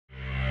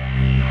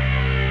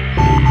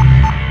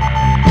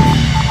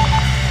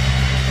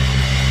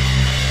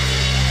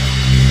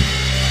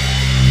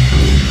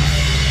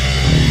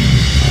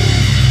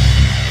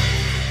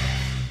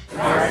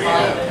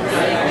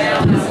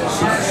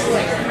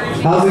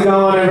How's it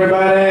going,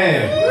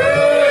 everybody?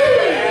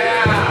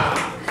 Yeah.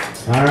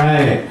 All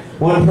right.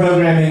 One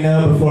programming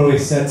note before we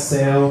set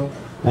sail.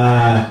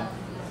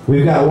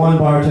 We've got one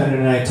bartender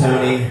tonight,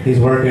 Tony. He's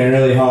working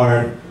really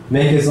hard.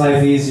 Make his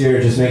life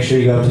easier. Just make sure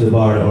you go up to the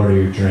bar to order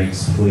your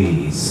drinks,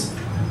 please.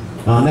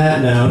 On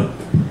that note,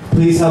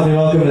 please help me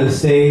welcome to the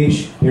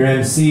stage your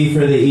MC for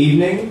the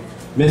evening,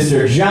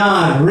 Mr.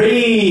 John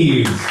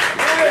Reaves.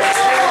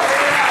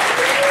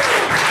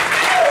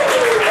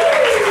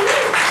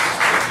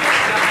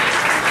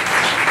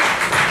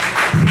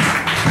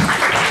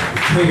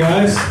 Hey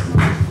guys,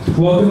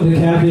 welcome to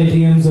Cafe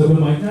Diem's Open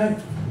Mic Night.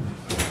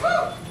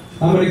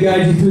 I'm going to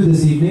guide you through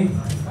this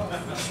evening.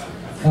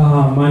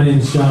 My name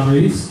is John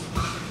Reaves.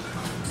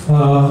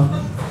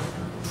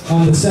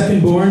 I'm the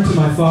second born to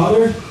my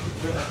father.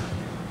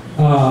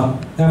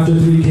 After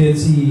 3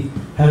 kids, he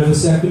had a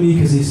vasectomy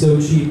because he's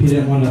so cheap he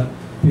didn't want to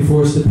be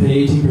forced to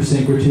pay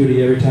 18%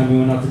 gratuity every time we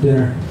went out to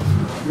dinner.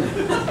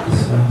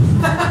 So,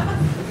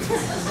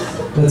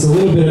 that's a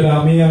little bit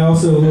about me. I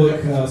also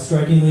look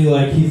strikingly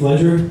like Heath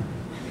Ledger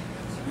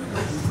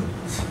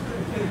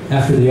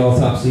after the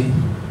autopsy.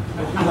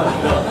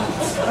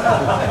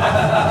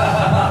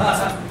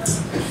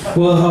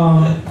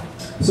 Well,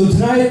 so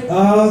tonight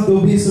there'll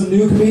be some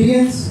new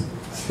comedians,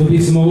 there'll be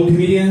some old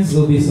comedians,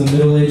 there'll be some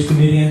middle-aged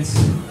comedians.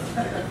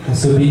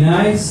 So be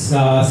nice,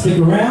 stick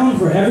around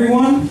for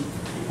everyone,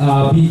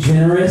 be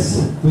generous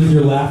with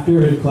your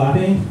laughter and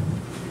clapping,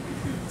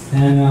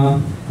 and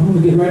I'm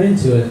going to get right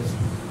into it.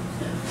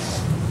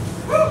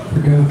 Here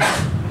we go.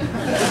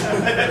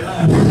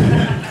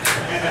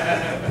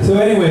 So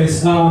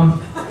anyways,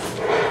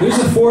 there's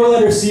a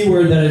 4-letter C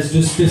word that is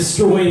just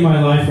destroying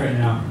my life right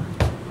now.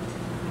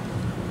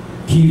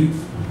 Cute.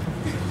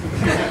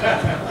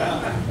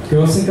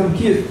 Girls think I'm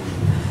cute.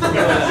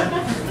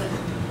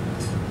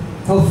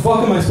 How the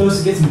fuck am I supposed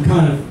to get some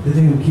cunt if they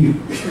think I'm cute?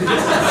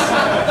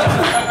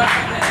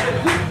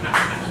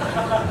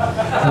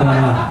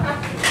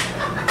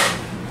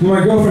 When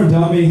my girlfriend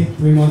dumped me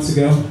 3 months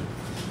ago,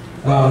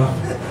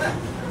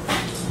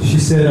 she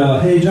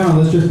said, hey John,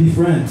 let's just be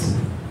friends.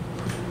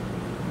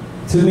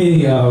 It took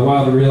me a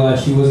while to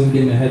realize she wasn't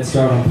getting a head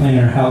start on planning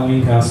her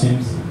Halloween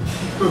costumes.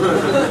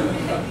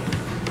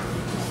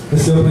 I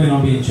still plan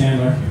on being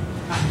Chandler.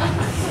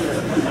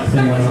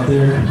 Anyone out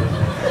there?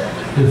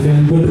 But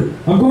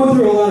I'm going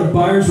through a lot of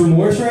buyer's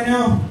remorse right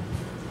now.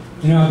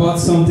 You know, I bought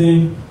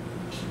something.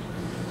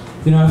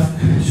 You know, I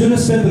shouldn't have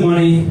spent the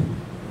money.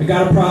 I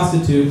got a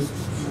prostitute.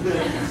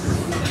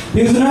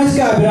 He was a nice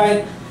guy, but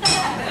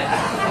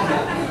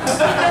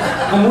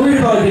I'm worried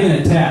about getting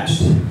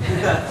attached.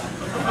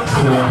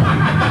 So,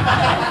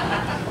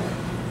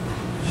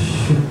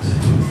 shit.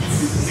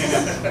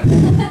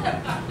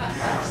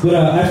 But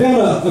I found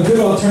a good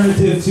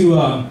alternative to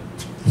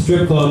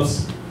strip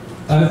clubs.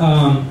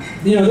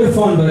 You know, they're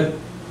fun, but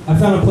I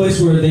found a place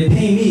where they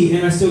pay me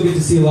and I still get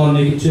to see a lot of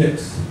naked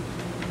chicks.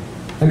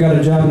 I got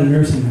a job in a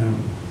nursing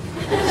home.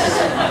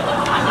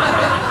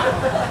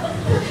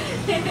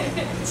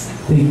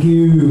 Thank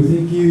you,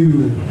 thank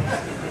you.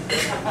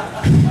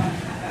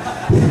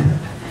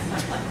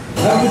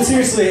 But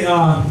seriously,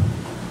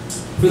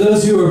 for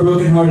those who are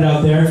brokenhearted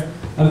out there,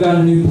 I've got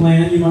a new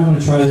plan. You might want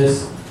to try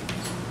this.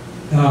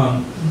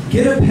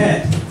 Get a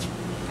pet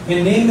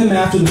and name them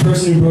after the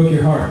person who broke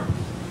your heart.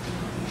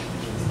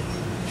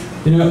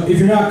 You know, if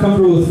you're not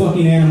comfortable with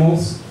fucking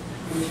animals,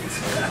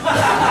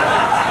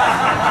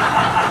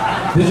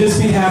 then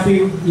just be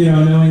happy, you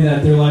know, knowing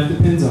that their life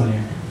depends on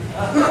you.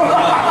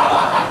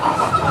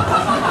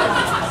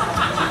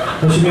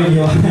 That should make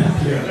you laugh.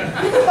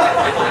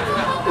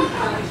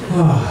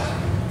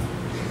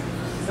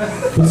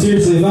 But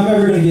seriously, if I'm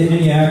ever going to get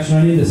any action,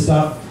 I need to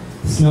stop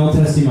smell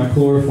testing my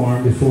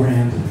chloroform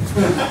beforehand.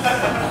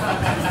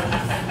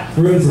 It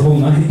ruins the whole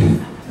night.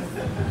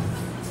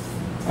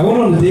 I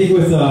went on a date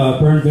with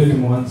Burn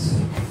Victim once.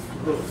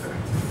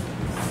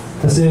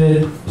 I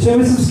said, show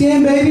me some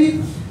skin,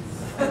 baby.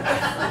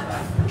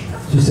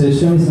 She said,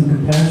 show me some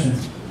compassion.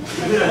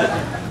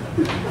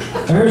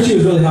 I heard she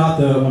was really hot,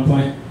 though, at one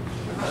point.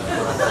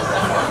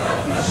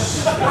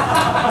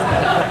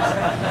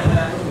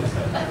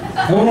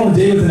 I went on a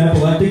date with an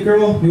epileptic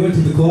girl. We went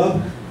to the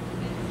club.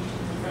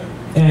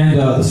 And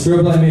the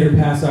strobe light made her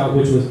pass out,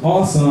 which was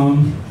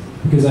awesome,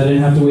 because I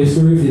didn't have to waste a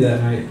roofie that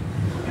night.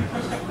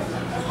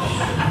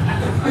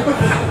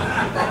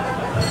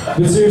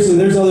 But seriously,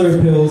 there's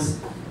other pills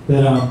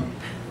that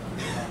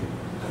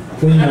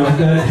you know,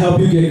 that help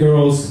you get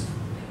girls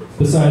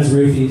besides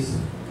roofies.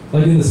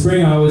 Like in the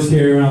spring, I always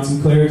carry around some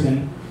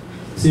Claritin.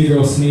 See a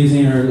girl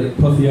sneezing or like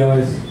puffy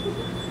eyes,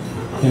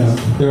 you know,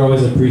 they're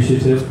always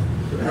appreciative.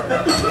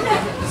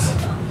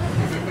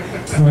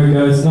 All right,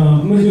 guys,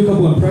 I'm going to do a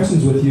couple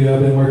impressions with you.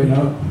 I've been working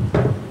up.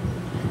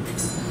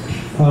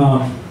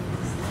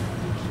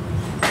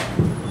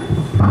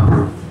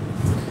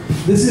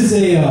 This is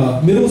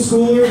a middle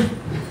schooler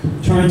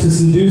trying to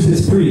seduce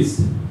his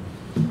priest.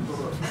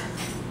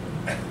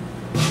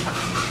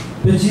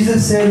 But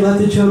Jesus said, let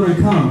the children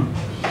come.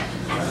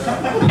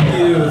 Thank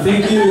you,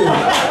 thank you.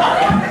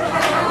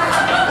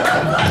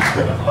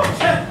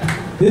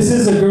 This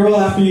is a girl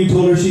after you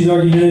told her she's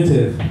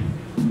argumentative.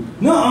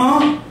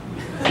 Nuh-uh.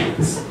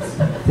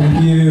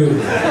 Thank you.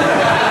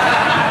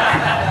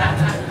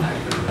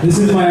 This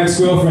is my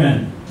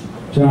ex-girlfriend.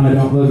 John, I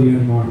don't love you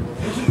anymore.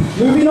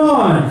 Moving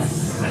on.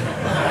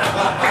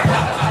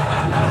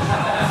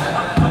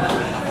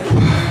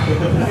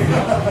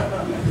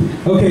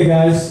 Okay,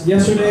 guys.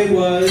 Yesterday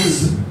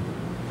was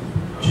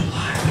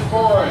July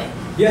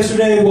 4th.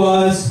 Yesterday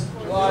was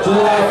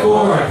July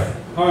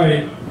 4th. All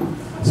right.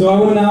 So I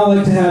would now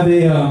like to have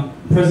a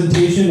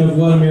presentation of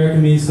what America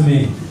means to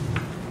me.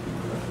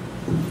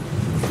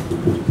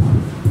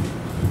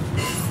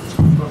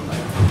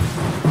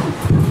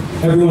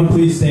 Everyone,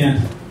 please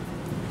stand.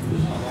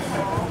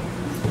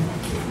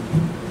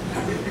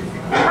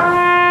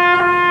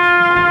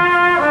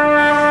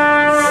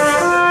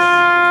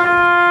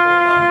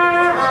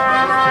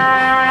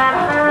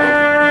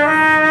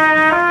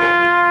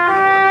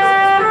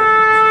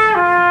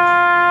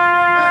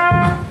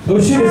 Oh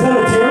shit, is that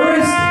a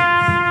terrorist?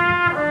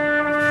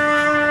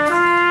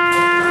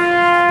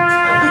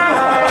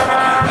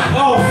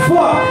 Oh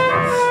fuck!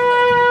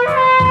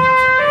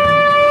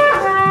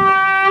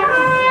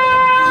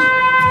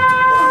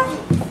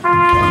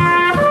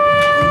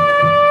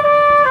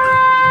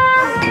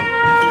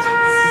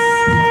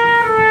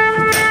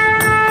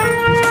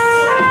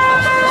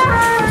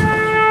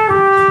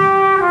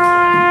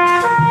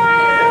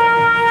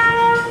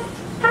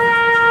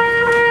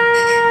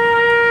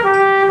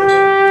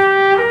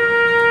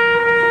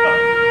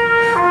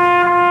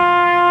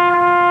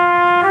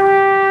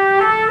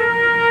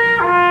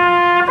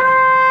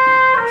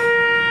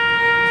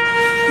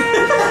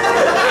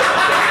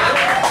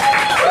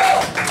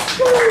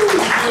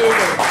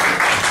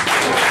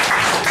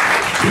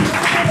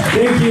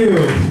 Thank you.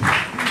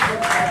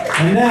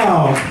 And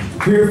now,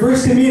 for your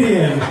first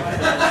comedian.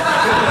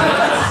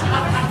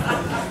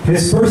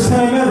 His first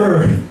time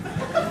ever.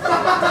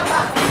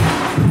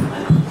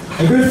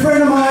 A good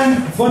friend of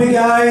mine, funny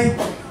guy.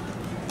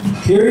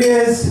 Here he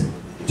is,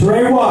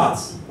 Taray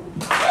Watts.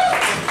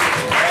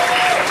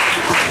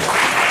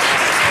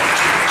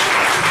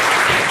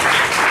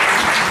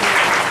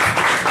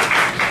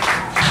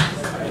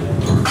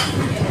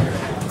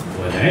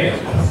 Well, damn.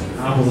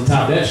 I'm supposed to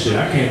top that shit.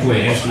 I can't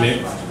play an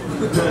instrument.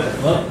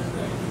 Well,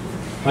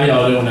 how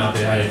y'all doing out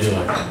there? How you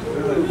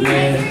doing?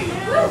 Man,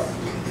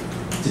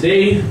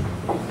 today,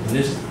 in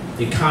this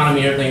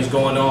economy, everything's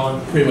going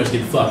on, pretty much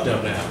get fucked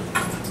up now.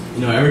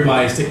 You know,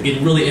 everybody's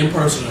getting really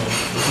impersonal.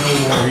 There's no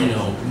more, you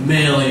know,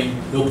 mailing,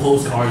 no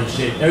postcards and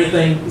shit.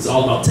 Everything is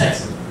all about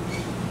texting.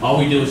 All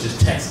we do is just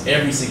text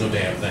every single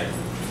damn thing.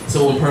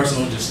 So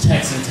impersonal, just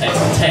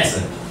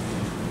texting.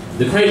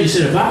 The crazy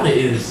shit about it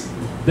is,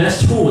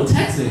 best tool with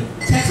texting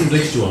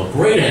makes you a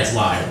great ass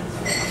liar.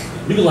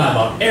 You can lie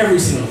about every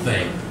single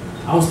thing.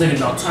 I was thinking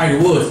about Tiger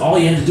Woods. All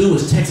he had to do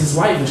was text his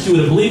wife and she would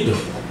have believed him.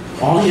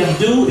 All he had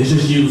to do is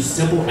just use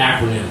simple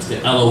acronyms, the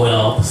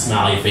LOL, the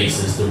smiley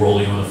faces, the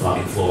rolling on the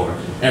fucking floor.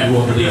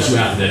 Everyone believes you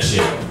after that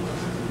shit.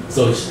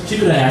 So she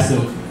could have asked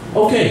him,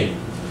 okay,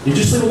 did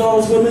you sleep with all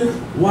those women?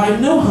 Why,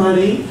 no,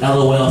 honey.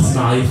 LOL,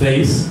 smiley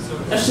face.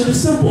 That shit is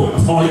simple.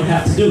 That's all you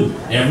have to do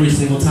every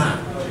single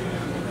time.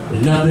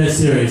 There's nothing that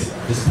serious.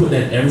 Just put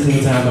that every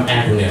single time an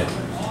acronym.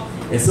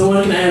 And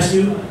someone can ask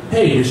you,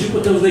 hey, did you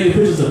put those naked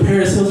pictures of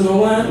Paris Hilton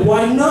online?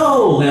 Why,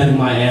 no, laughing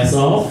my ass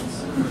off.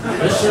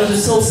 That shit is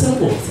just so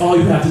simple. It's all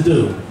you have to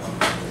do.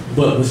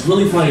 But what's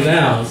really funny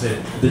now is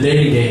that the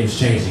dating game is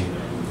changing.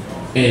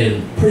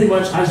 And pretty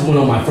much, I just went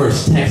on my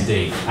first text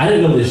date. I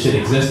didn't know this shit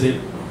existed.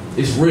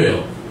 It's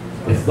real.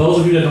 If those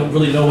of you that don't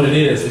really know what it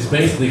is, it's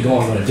basically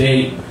going on a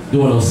date,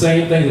 doing those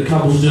same things that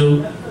couples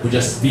do, but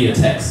just via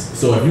text.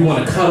 So if you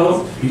want to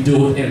cuddle, you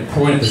do it in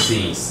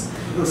parentheses.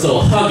 So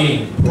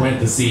hugging,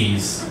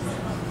 parentheses.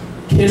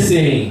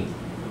 Kissing,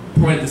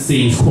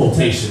 parentheses,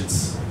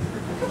 quotations.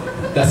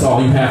 That's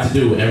all you have to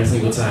do every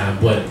single time.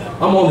 But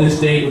I'm on this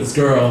date with this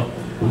girl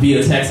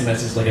via text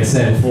message, like I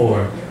said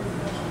before.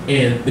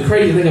 And the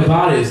crazy thing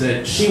about it is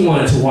that she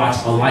wanted to watch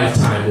a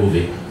Lifetime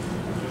movie.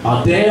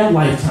 A damn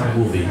Lifetime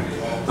movie.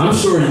 I'm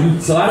sure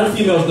so a lot of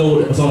females know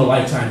what's on the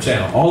Lifetime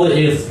channel. All it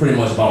is pretty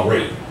much about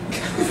rape.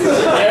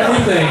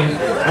 Everything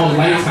on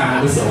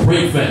Lifetime is a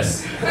rape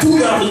fest.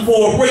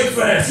 2004 rape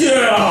fest,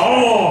 yeah!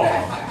 Oh!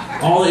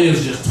 All it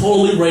is just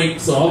totally rape.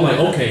 So I'm like,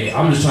 okay,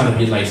 I'm just trying to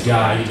be a nice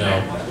guy, you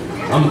know.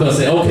 I'm gonna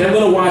say, okay, I'm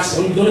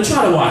gonna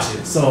try to watch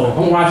it. So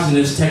I'm watching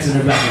this, texting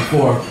her back and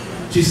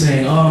forth. She's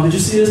saying, oh, did you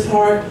see this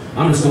part?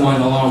 I'm just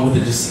going along with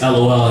it, just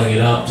LOLing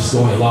it up, just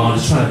going along,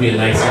 just trying to be a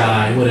nice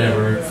guy,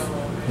 whatever.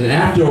 And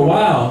after a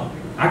while,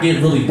 I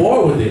get really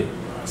bored with it.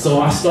 So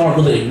I start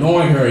really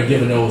ignoring her and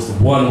giving those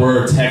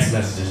one-word text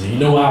messages. And you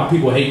know how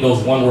people hate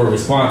those one-word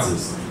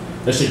responses?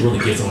 That shit really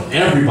gets on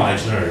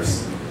everybody's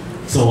nerves.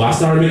 So I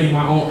started making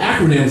my own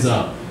acronyms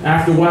up.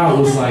 After a while, it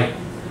was like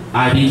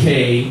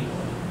IDK,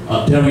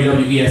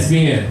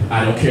 WWESPN.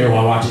 I don't care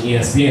while watching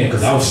ESPN,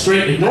 because I was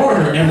straight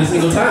ignoring her every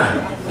single time.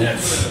 I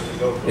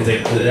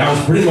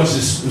was pretty much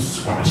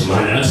just watching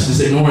my nuts,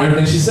 just ignoring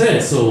everything she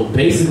said. So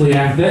basically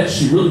after that,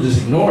 she really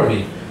just ignored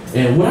me.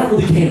 And what I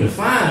really came to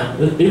find,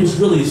 it was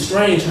really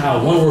strange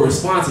how one-word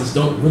responses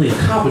don't really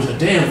accomplish a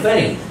damn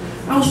thing.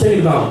 I was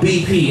thinking about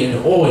BP and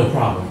the oil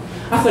problem.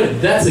 I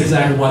think that's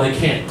exactly why they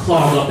can't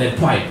clog up that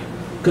pipe,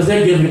 because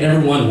they're giving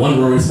everyone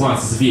one-word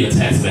responses via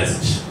text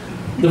message.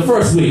 The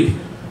first week,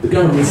 the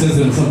government sends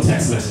them some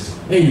text message.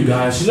 Hey, you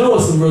guys, you know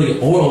what's some really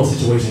oil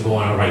situation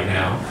going on right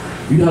now?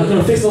 You guys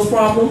gonna fix those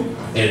problems?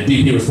 And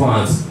BP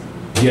responds,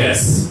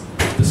 yes.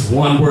 This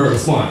one-word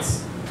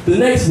response. The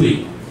next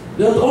week,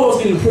 the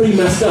oil's getting pretty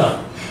messed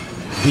up.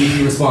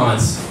 BP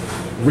responds,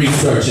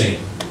 researching.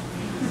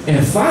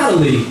 And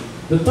finally,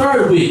 the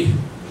third week,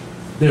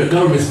 the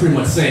government's pretty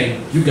much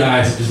saying, you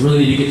guys just really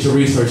need to get your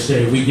research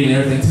there. We're getting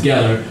everything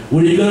together.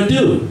 What are you gonna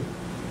do?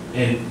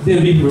 And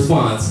then BP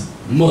responds,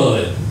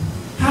 mud.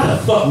 How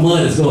the fuck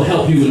mud is gonna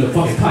help you in the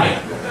fucking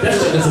pipe? That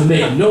shit doesn't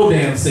make no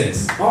damn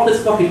sense. All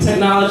this fucking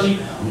technology,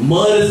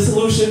 mud is the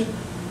solution.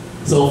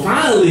 So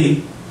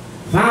finally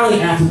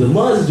after the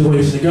mud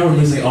situation, the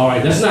government say, all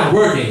right, that's not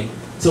working.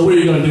 So what are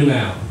you gonna do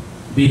now?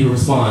 BP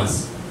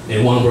responds,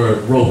 in one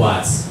word,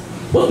 robots.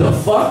 What the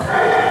fuck?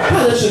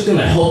 How is that shit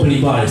gonna help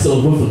anybody? So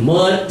it went from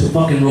mud to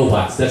fucking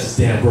robots. That's just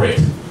damn great.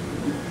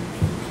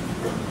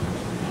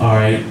 All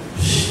right,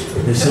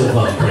 it's so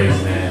fucking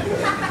crazy, man.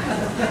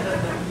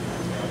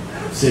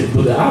 Shit,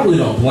 but I really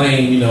don't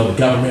blame, the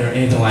government or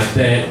anything like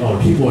that, or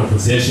the people in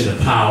position of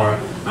power.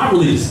 I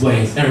really just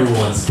blame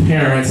everyone's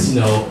parents,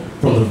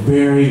 from the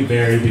very,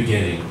 very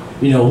beginning.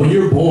 When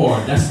you're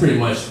born, that's pretty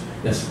much,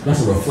 that's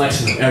a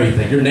reflection of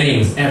everything. Your name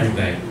is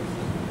everything.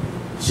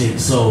 Shit,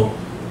 so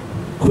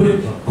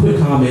quick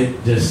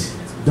comment, just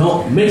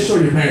don't, make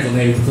sure your parents don't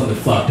name you for something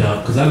fucked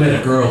up, because I met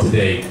a girl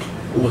today,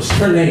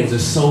 her name was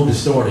just so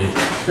distorted.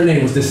 Her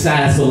name was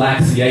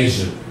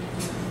dissatisfaction.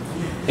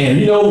 And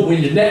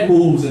when your neck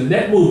moves in the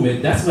neck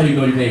movement, that's how you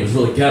know your name is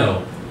really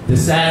ghetto.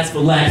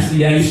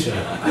 Dissatisfaction.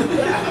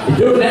 If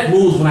your neck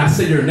moves when I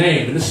say your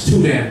name, then it's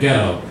too damn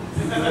ghetto.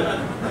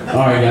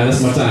 All right, guys,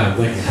 that's my time.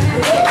 Thank you.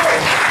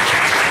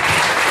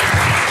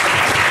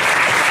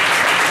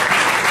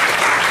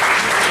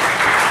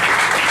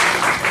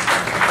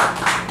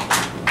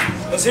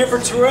 Let's hear for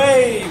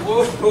Taray.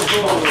 Whoa.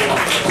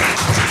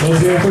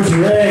 Let's hear for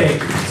Taray.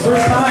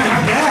 First time,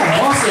 not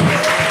bad, awesome.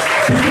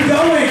 Keep it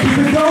going.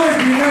 For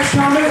your next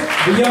comment,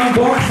 the young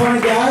buck,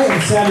 funny guy,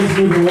 and Sally's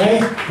moving away.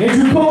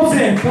 Andrew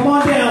Coalson, come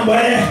on down,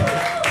 buddy.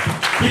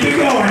 Keep it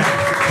going.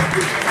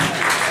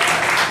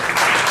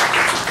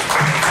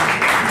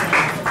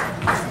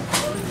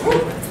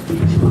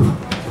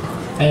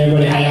 Hey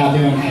everybody, how y'all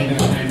doing?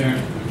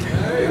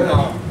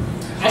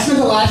 I spent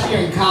the last year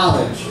in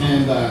college,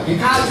 and in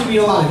college you meet a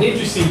lot of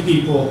interesting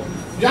people.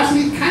 You also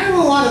meet kind of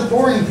a lot of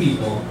boring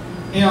people.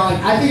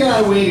 I figured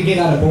out a way to get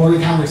out of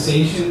boring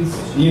conversations.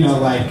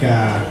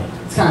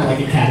 It's kind of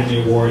like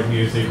Academy Award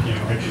music.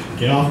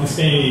 Get off the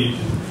stage.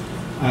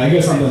 I go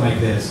something like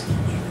this.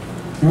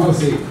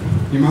 Obviously,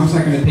 your mom's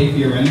not going to pay for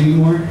your rent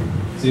anymore,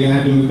 so you're going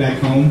to have to move back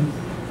home.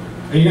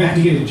 Are you going to have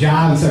to get a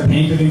job and start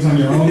paying for things on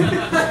your own? You're going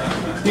to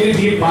have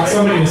to get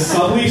somebody to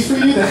sublease for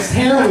you? That's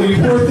terrible, you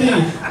poor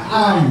thing.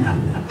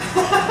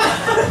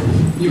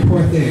 You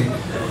poor thing.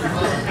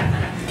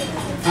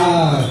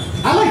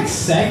 I like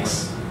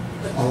sex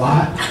a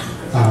lot.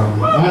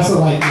 I also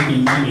like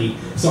making money.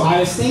 So I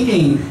was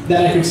thinking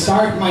that I could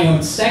start my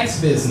own sex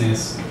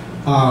business.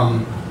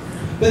 But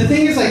the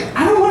thing is,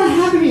 I don't want to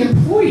have any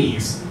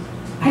employees.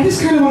 I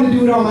just kind of want to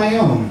do it on my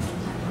own.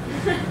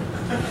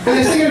 And I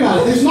was thinking about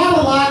it. There's not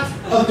a lot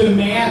of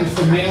demand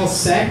for male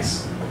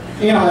sex.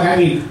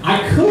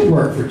 I could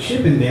work for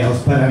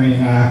Chippendales, but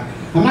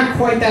I'm not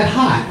quite that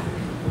hot.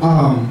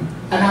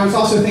 And I was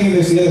also thinking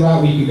there's the other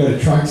route where you could go to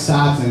truck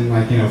stops and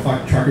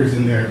fuck truckers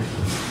in their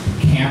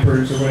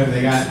campers or whatever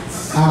they got.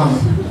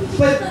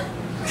 But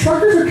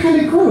truckers are kind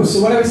of gross.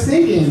 So what I was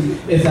thinking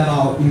is that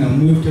I'll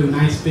move to a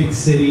nice big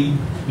city.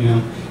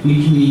 You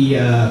can be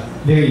a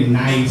very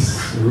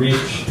nice,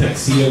 rich,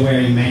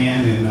 tuxedo-wearing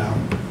man, and I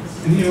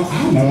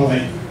don't know,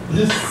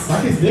 just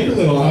suck his dick a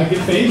little and I'll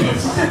get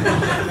famous.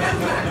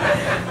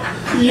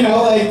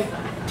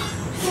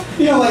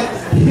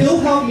 He'll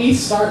help me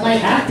start my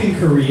acting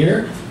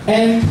career,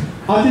 and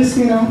I'll just,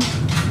 you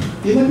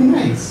look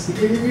nice.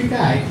 You're a good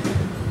guy.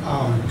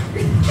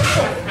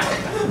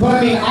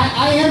 But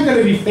I am going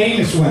to be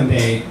famous one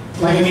day.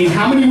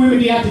 How many women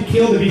do you have to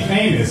kill to be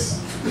famous?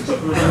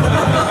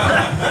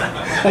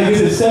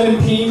 Is it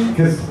 17?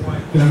 Because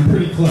I'm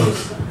pretty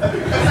close.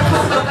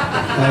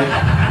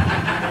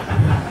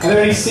 Are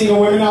there any single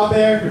women out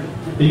there?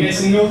 Are you guys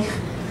single?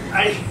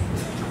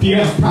 Do you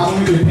have a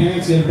problem with your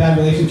parents? Do you have a bad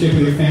relationship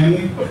with your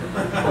family?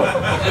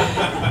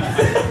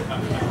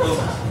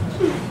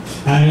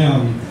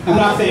 I'm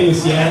not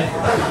famous yet.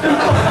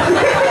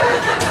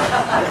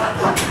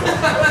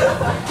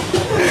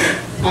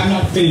 I'm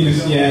not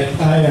famous yet.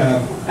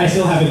 I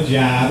still have a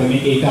job. I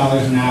make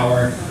 $8 an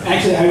hour.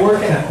 Actually, I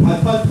work at a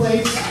putt-putt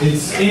place.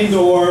 It's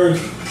indoors,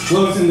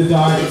 glows in the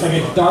dark. It's like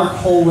a dark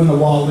hole in the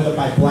wall lit up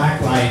by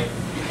black light.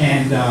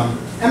 And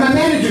my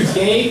manager's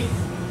gay,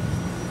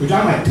 which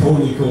I'm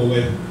totally cool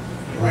with.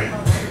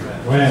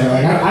 whatever.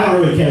 Like I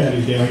don't really care that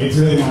he's gay. Like it's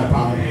really not a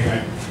problem with me.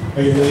 Like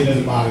it really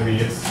doesn't bother me.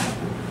 It's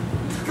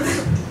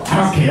I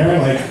don't care.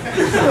 Like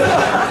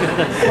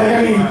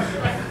I mean,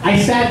 I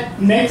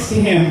sat next to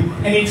him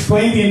and he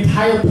explained the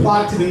entire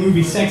plot to the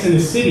movie Sex and the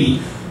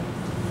City.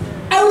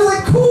 I was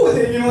like cool with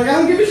it, you know, like I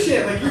don't give a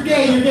shit. Like you're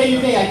gay,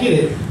 I get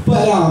it.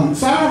 But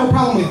so I don't have a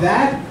problem with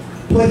that.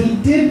 But he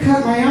did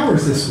cut my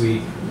hours this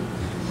week.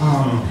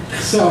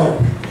 So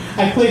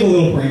I played a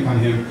little prank on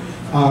him.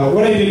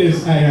 What I did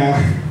is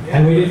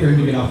I waited for him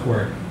to get off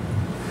work,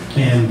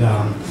 and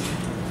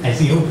as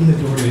he opened the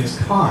door to his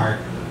car,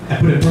 I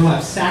put a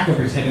burlap sack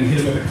over his head and hit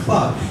him with a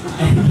club.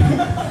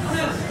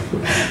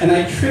 And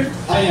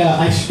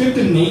I stripped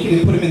him naked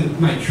and put him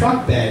in my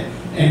truck bed.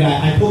 And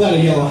I pulled out a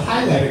yellow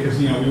highlighter because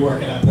we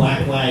work at a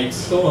black light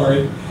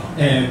store,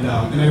 and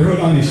I wrote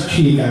on his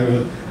cheek,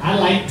 I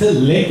like to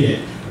lick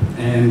it.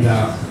 And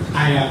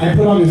I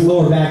put on his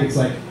lower back, it's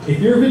like, if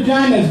your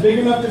vagina is big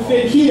enough to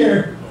fit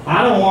here,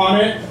 I don't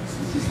want it.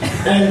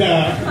 And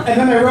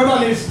then I wrote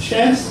on his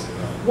chest,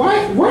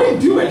 why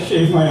do I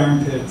shave my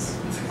armpits?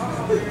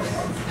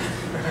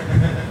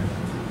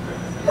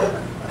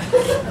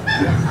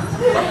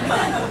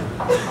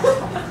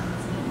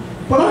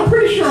 But I'm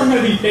pretty sure I'm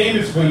going to be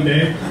famous one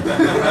day.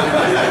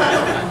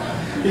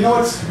 You know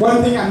what's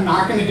one thing I'm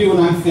not going to do when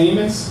I'm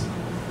famous?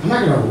 I'm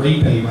not going to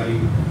rape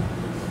anybody.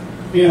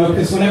 You know,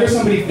 because whenever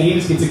somebody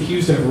famous gets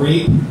accused of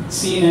rape,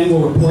 CNN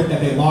will report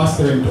that they lost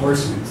their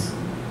endorsements.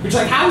 Which,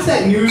 like, how is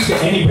that news to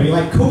anybody?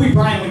 Like, Kobe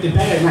Bryant went to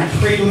bed at night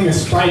cradling a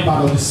Sprite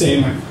bottle just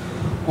saying, like,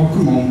 oh,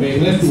 come on,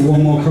 baby, let's do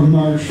one more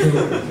commercial.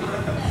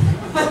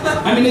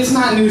 I mean, it's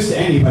not news to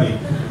anybody.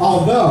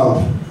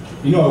 Although,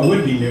 you know what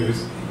would be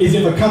news? Is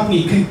if a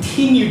company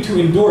continued to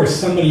endorse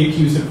somebody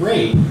accused of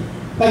rape.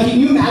 Like, can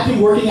you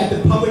imagine working at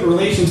the public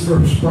relations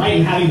for Sprite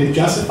and having to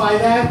justify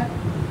that?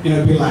 You know,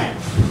 it'd be like,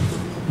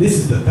 this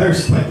is the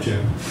thirst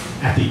picture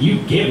after you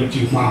get what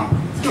you want.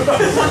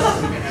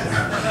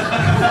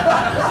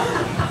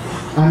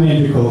 I'm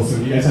Andrew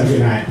Coalson. You guys have a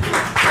good night.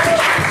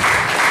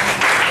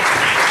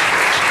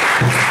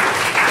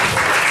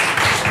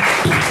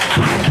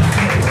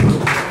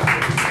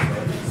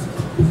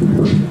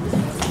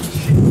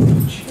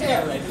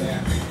 Chair right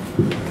there.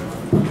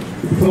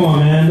 Come on,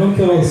 man. Don't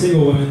kill all the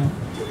single women.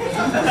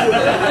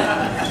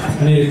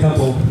 I need a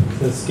couple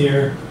to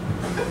scare.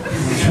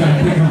 I'm trying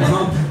to pick them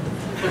up.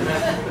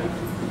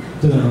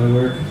 Doesn't really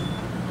work.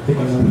 Pick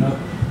them up.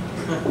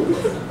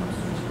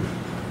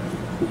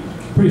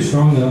 Pretty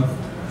strong, though.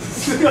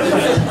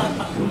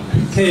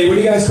 Okay, what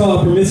do you guys call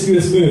a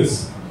promiscuous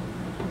moose?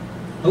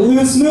 A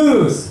loose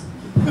moose!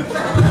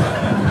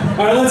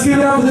 Alright, let's give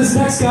it up for this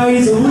next guy.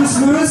 He's a loose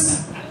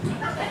moose.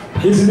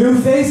 He's a new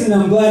face, and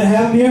I'm glad to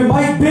have him here.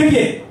 Mike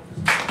Bickett!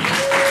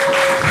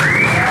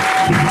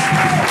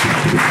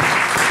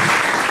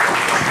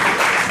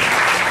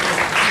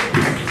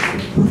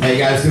 How you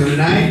guys doing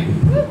tonight?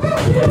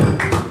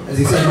 As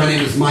he said, my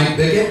name is Mike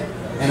Bickett,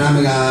 and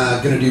I'm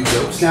going to do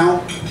jokes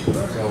now.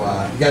 So,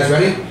 you guys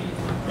ready?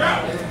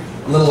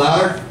 A little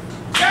louder?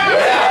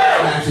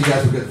 Actually, you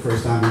guys were good the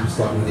first time. I'm just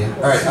talking with you.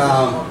 Alright,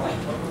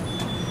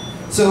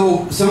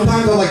 so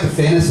sometimes I like to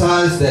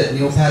fantasize that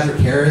Neil Patrick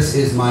Harris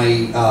is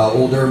my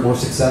older, more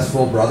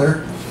successful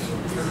brother.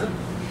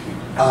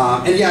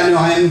 And yeah, I know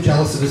I am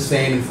jealous of his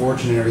fame and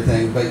fortune and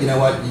everything, but you know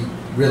what? You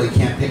really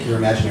can't pick your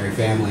imaginary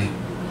family.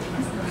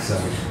 So...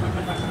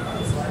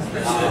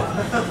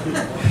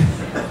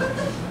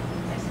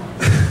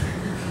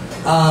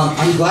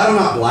 I'm glad I'm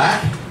not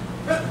black.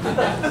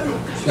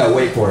 No,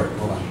 wait for it.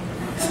 Hold on.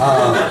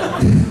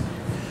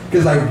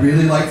 Because I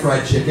really like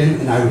fried chicken,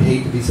 and I would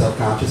hate to be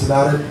self-conscious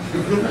about it.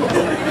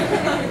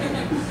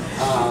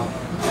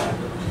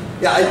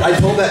 Yeah, I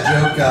told that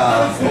joke.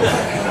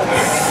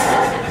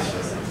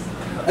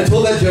 I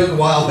told that joke a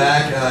while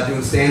back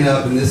doing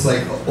stand-up, and this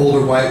like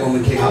older white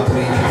woman came up to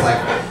me and she was like,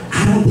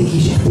 "I don't think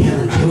you should be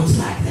telling jokes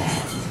like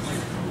that."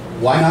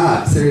 Why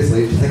not?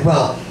 Seriously. She's like,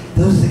 "Well,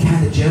 those are the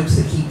kind of jokes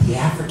that keep the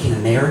African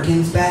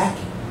Americans back."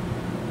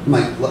 I'm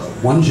like,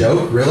 one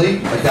joke, really?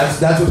 Like that's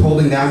what's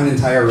holding down an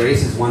entire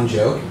race is one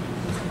joke.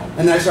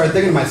 And then I started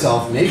thinking to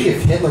myself, maybe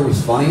if Hitler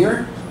was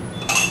funnier,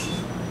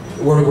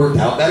 it would have worked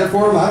out better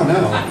for him. I don't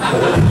know.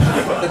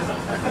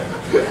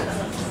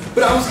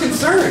 But I was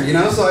concerned, you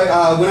know. So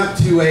I went up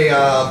to a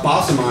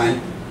boss of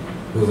mine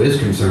who is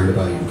concerned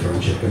about eating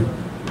fried chicken,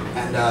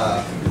 and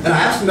I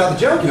asked him about the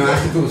joke. You know, I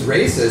asked if it was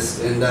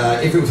racist and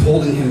if it was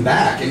holding him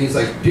back. And he's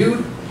like,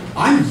 "Dude,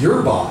 I'm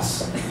your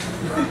boss.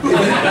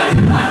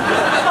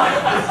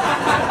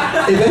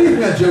 If anything,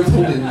 that joke's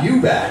holding you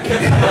back."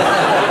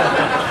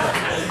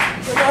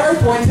 All right,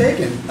 point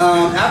taken.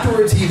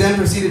 Afterwards, he then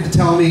proceeded to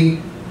tell me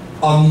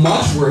a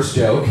much worse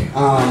joke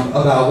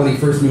about when he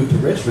first moved to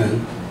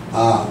Richmond.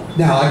 Now,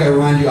 I gotta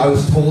remind you, I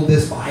was told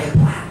this by a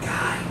black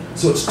guy.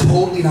 So it's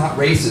totally not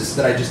racist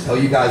that I just tell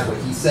you guys what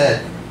he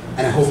said,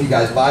 and I hope you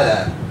guys buy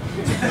that.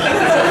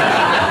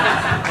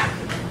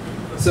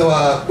 So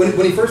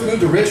when he first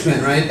moved to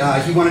Richmond, right,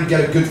 he wanted to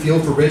get a good feel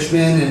for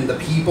Richmond and the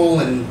people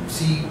and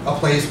see a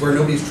place where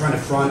nobody's trying to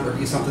front or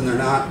be something they're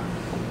not.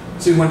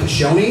 So he went to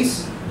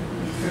Shoney's,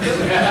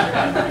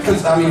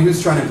 Because, I mean,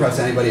 who's trying to impress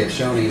anybody at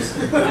Shoney's?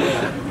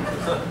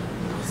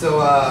 So,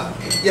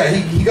 yeah,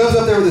 he goes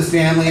up there with his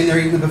family, and they're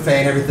eating the buffet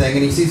and everything,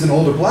 and he sees an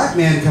older black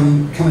man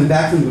coming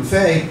back from the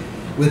buffet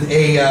with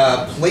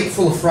a plate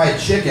full of fried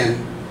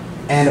chicken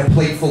and a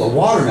plate full of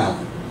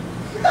watermelon.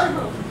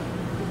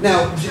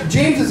 Now,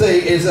 James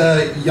is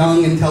a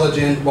young,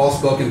 intelligent,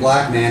 well-spoken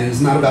black man, and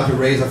is not about to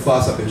raise a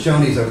fuss up in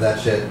Shoney's over that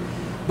shit.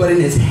 But in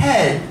his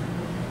head,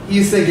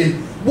 he's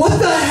thinking, what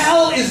the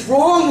hell is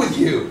wrong with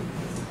you?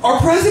 Our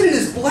president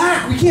is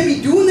black. We can't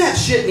be doing that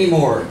shit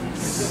anymore.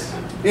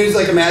 And he's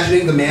like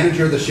imagining the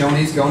manager of the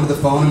Shoney's going to the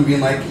phone and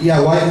being like, yeah,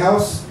 White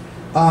House,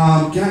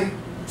 can I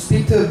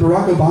speak to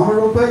Barack Obama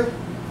real quick?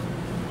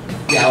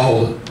 Yeah, I'll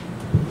hold it.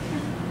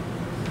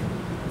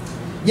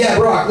 Yeah,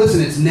 Barack,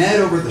 listen, it's Ned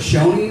over at the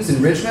Shoney's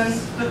in Richmond.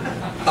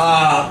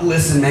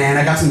 Listen, man,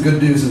 I got some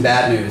good news and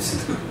bad news.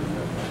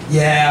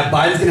 Yeah,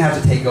 Biden's gonna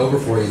have to take over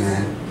for you,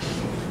 man.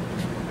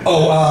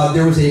 Oh,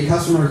 there was a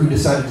customer who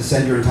decided to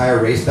send your entire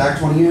race back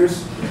 20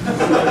 years.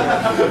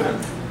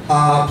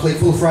 Plate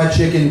full of fried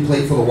chicken,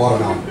 plate full of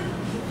watermelon.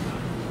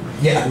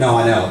 Yeah, no,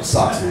 I know, it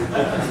sucks, man.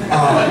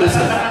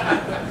 Listen.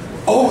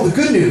 Oh, the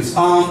good news.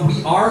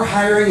 We are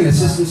hiring an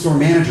assistant store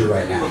manager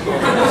right now. So,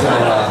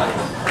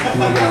 you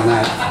want to get on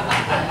that.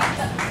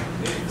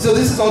 So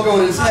this is all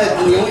going in his head,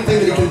 and the only thing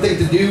that he can think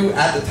to do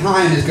at the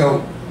time is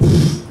go,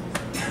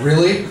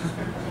 really?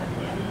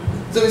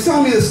 So he's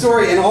telling me the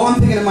story, and all I'm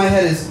thinking in my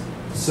head is,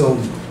 so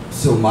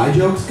my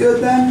joke's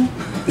good then?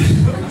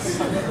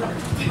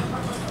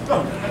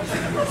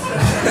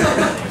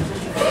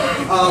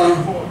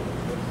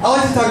 I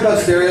like to talk about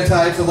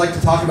stereotypes. I like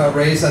to talk about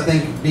race. I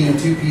think being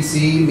too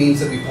PC means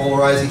that we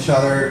polarize each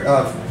other,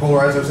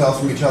 polarize ourselves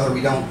from each other.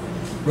 We don't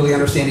really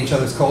understand each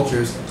other's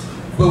cultures.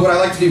 But what I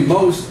like to do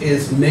most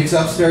is mix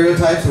up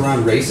stereotypes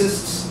around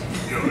racists.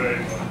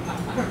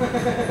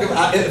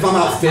 If I'm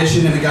out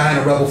fishing and a guy in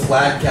a rebel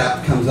flag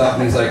cap comes up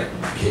and he's like,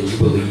 can you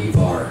believe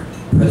our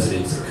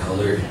presidents are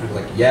colored? I'm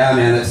like, yeah,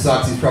 man, that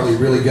sucks. He's probably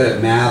really good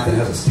at math and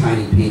has this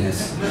tiny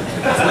penis.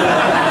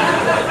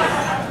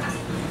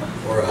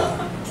 Or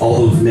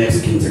all those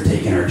Mexicans are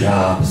taking our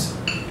jobs.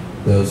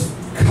 Those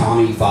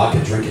commie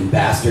vodka drinking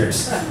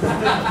bastards.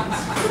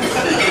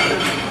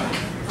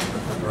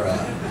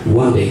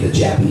 One day the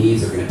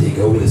Japanese are going to take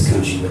over this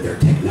country with their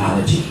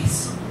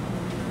technologies.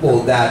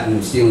 Well, that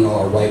and stealing all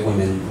our white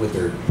women with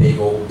their big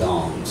old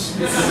dongs.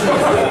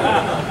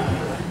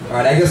 All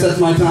right, I guess that's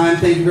my time.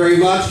 Thank you very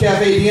much.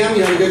 Cafe Diem,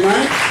 you have a good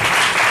night.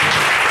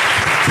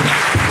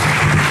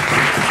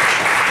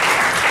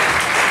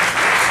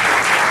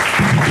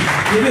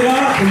 Give it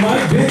up for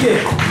Mike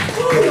Bickett.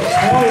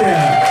 Hell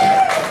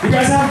yeah. You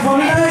guys having fun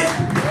tonight?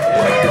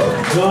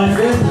 July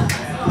 5th?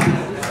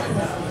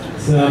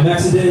 It's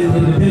Mexican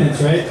Independence,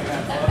 right?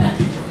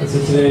 That's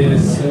what today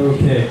is.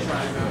 Okay.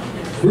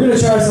 We're going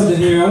to try something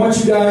here. I want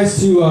you guys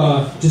to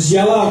just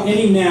yell out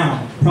any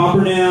noun.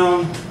 Proper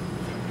noun,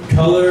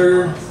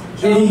 color,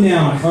 any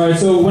noun. All right,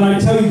 so when I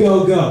tell you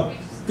go, go.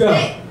 Go.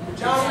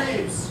 John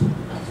Reaves.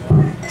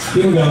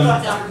 Keep it going. I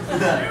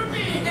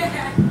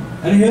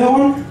didn't hear that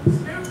one?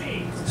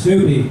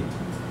 Snoopy.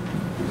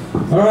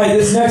 All right,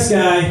 this next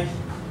guy.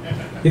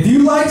 If you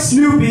like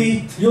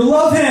Snoopy, you'll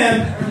love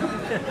him.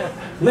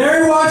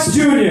 Larry Watts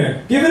Jr.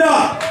 Give it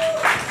up.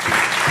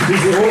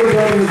 He's the older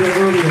brother of the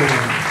earlier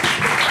one.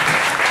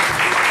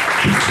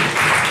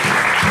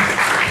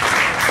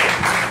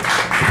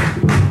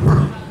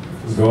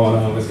 What's going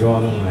on? What's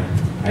going on?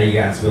 How you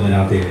guys feeling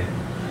out there?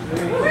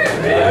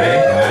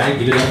 Alright,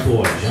 give it up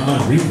for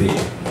John Reaves,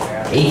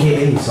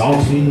 aka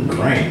Saltine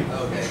Graham.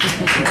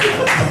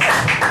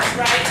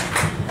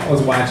 I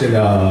was watching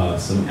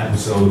some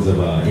episodes of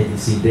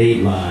NBC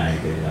Dateline,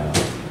 and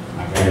I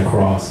ran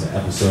across an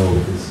episode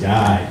with this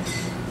guy.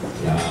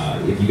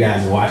 If you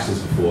guys have watched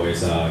this before,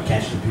 it's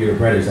Catch Computer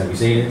Predators. Have you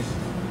seen it?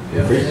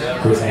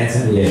 Yeah. Chris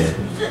Hansen? Yeah.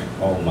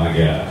 Oh my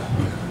God.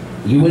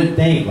 You wouldn't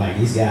think like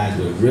these guys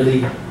would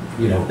really,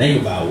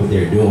 think about what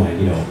they're doing.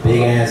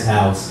 Big ass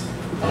house,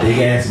 big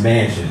ass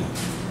mansion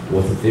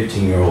with a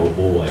 15-year-old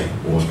boy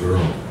or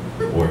girl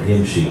or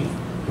him, she,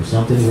 or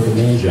something with a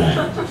man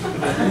giant.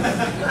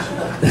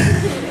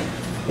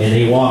 And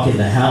they walk in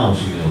the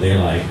house, they're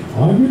like,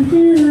 I'm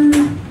here.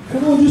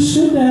 Come on, just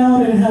sit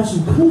down and have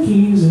some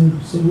cookies and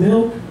some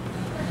milk.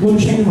 I'm going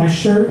to change my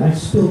shirt. I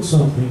spilled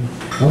something.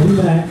 I'll be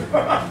back.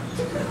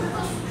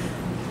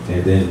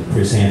 And then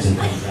Chris Hansen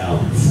comes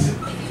out.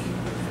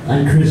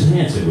 I'm Chris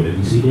Hansen with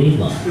NBC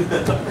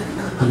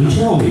Dateline. Can you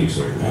tell me,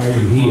 sir, why are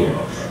you here?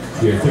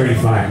 You're a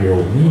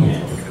 35-year-old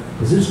man.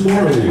 Is this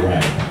morally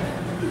right?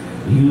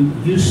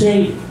 You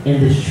say in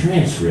this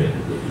transcript,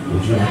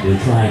 would you like to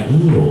try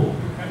anal?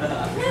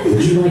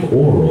 Would you like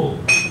oral?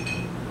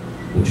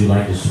 Would you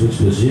like to switch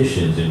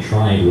positions and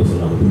try it with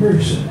another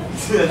person?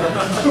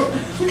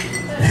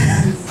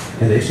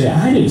 And they say,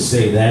 I didn't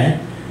say that.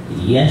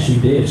 Yes, you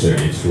did, sir.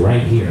 It's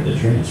right here in the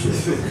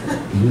transcript.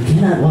 You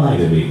cannot lie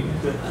to me.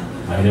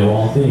 I know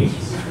all things.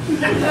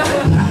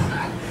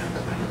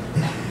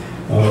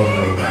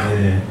 Oh,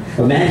 man.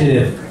 Imagine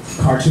if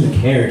cartoon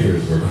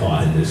characters were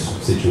caught in this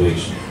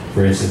situation.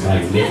 For instance,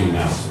 like Mickey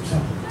Mouse or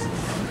something.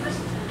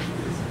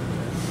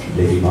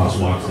 Mickey Mouse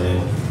walks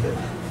in.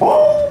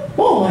 Oh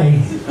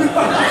boy!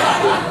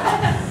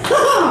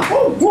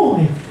 Oh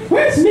boy!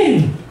 Where's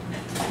Minnie?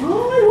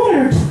 Oh, I want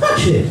her to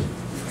touch it.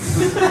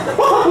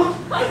 Oh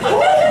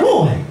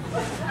boy!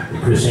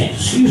 Chris Hanks,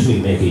 excuse me,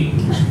 Mickey.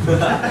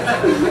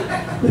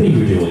 What are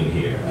you doing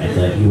here? I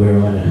thought you were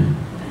on a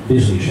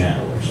Disney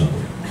Channel or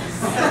something.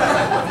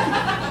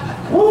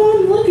 Oh,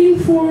 I'm looking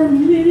for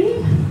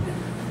Minnie.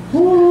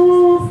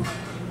 Oh.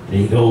 And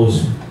he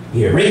goes,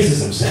 he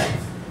erases himself.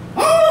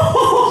 Oh!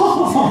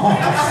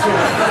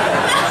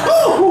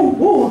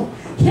 Oh!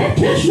 Can't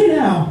catch me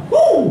now.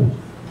 Oh!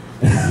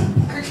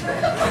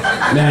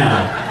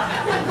 Now,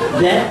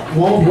 that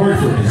won't work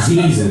for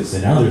diseases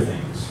and other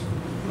things,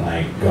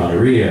 like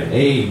gonorrhea,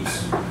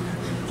 AIDS.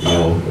 You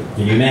know,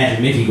 can you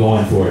imagine Mickey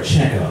going for a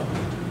checkup?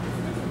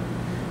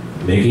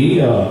 Mickey,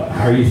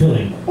 how are you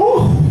feeling?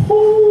 Oh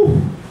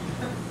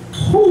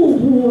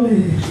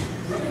boy,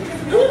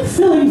 I'm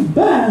feeling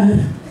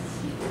bad.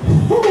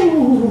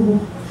 Oh.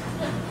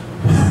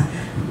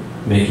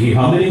 Mickey,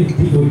 how many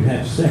people you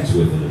had sex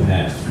with in the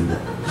past?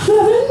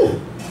 7?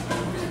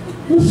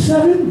 The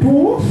 7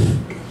 dwarfs?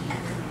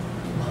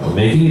 Oh,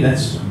 Mickey,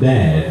 that's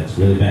bad. That's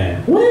really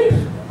bad. Wait!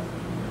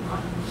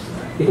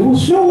 It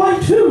was Snow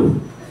White too.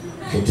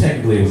 So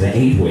technically it was an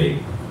 8-way.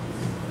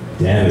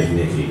 Damn it,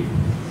 Mickey.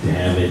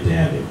 Damn it.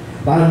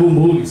 A lot of new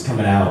movies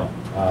coming out.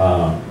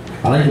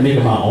 I like to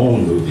make my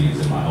own movies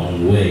in my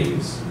own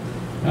ways.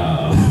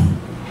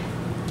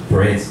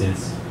 For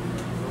instance,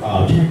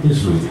 check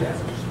this movie out.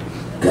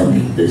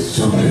 Coming this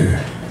summer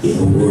in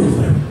a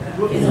world,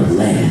 in a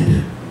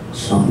land,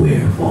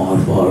 somewhere far,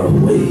 far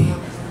away.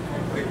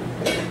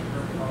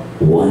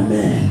 One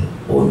man,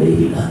 or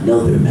maybe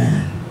another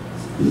man,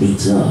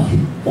 meets up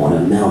on a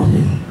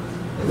mountain.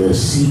 The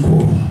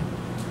sequel,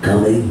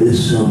 coming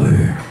this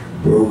summer,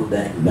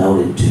 Brokeback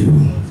Mountain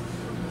 2,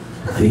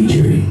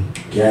 featuring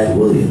Cat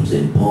Williams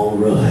and Paul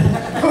Rudd.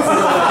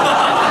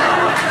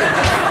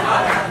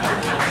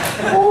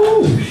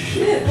 Oh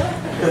shit!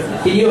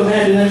 Can you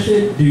imagine that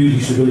shit? Dude, you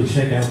should really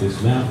check out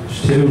this mountain.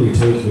 It's totally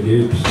the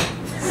goops.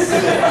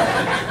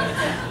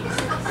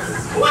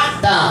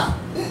 What the?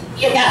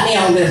 You got me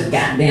on this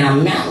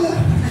goddamn mountain.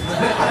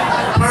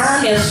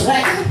 Perm is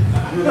sweating.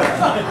 I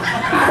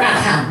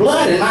gotta have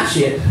blood in my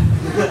shit.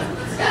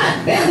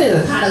 God damn,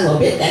 this is hot a little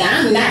bit that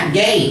I'm not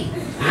gay.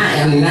 I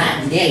am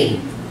not gay.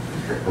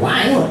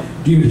 Why not?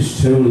 Dude,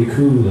 it's totally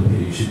cool up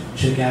here. You should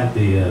check out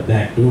the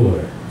back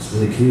door. It's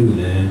really cool,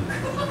 man.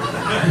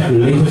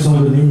 Latest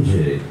on the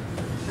ninja.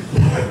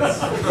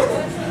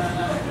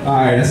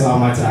 Alright, that's all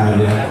my time,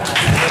 man.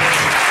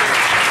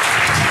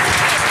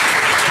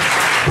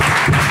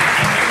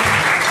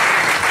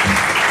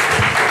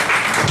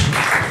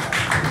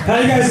 How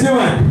you guys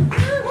doing?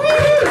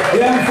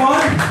 You having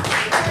fun?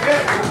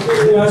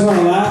 You guys want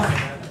to laugh?